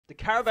The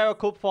Carabao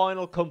Cup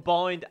final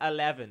combined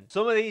 11.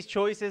 Some of these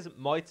choices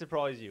might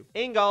surprise you.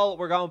 In goal,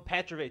 we're going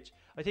Petrovic.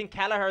 I think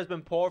Kelleher has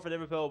been poor for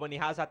Liverpool when he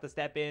has had to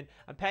step in,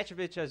 and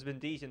Petrovic has been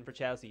decent for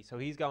Chelsea, so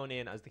he's going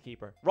in as the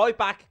keeper. Right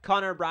back,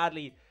 Connor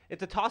Bradley.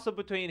 It's a toss-up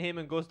between him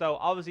and Gusto.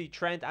 Obviously,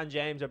 Trent and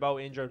James are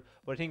both injured,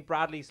 but I think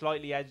Bradley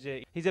slightly edges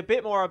it. He's a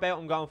bit more about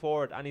him going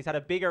forward, and he's had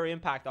a bigger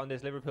impact on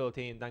this Liverpool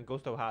team than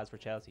Gusto has for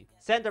Chelsea.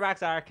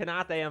 Centre-backs are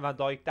Kanate and Van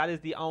Dijk. That is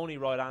the only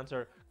right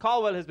answer.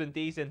 Caldwell has been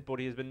decent, but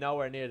he has been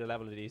nowhere near the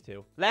level of these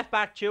two. Left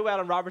back, Chilwell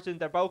and Robertson.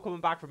 They're both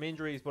coming back from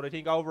injuries, but I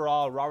think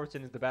overall,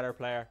 Robertson is the better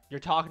player. You're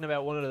talking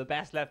about one of the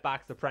best left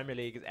backs the Premier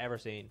League has ever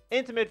seen.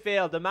 Into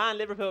midfield, the man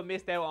Liverpool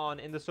missed out on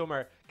in the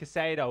summer,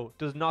 Caicedo,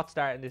 does not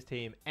start in this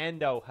team.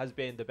 Endo has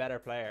been the better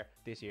player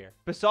this year.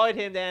 Beside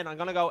him then, I'm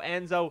going to go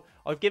Enzo.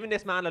 I've given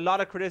this man a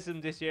lot of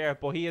criticism this year,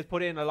 but he has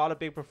put in a lot of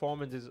big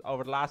performances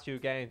over the last few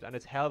games, and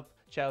it's helped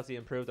Chelsea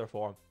improve their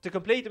form. To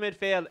complete the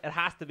midfield, it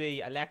has to be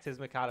Alexis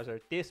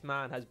McAllister. This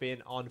man has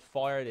been on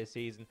fire this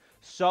season.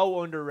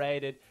 So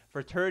underrated.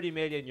 For 30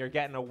 million, you're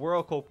getting a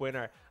World Cup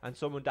winner and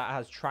someone that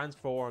has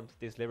transformed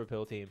this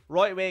Liverpool team.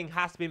 Right wing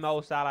has to be Mo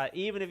Salah.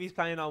 Even if he's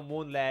playing on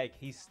one leg,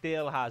 he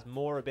still has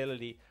more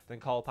ability than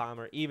Cole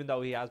Palmer, even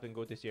though he has been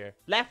good this year.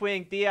 Left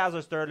wing, Diaz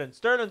or Sterling.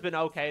 Sterling's been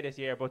okay this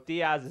year, but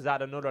Diaz is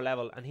at another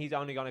level and he's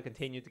only going to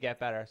continue to get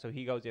better, so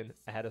he goes in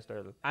ahead of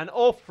Sterling. And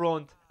up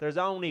front, there's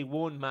only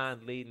one man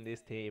leading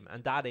this team,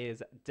 and that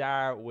is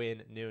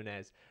Darwin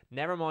Núñez.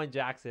 Never mind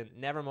Jackson,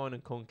 never mind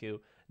Nkunku.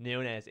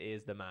 Núñez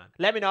is the man.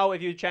 Let me know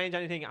if you change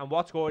anything and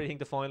what score you think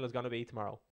the final is going to be tomorrow.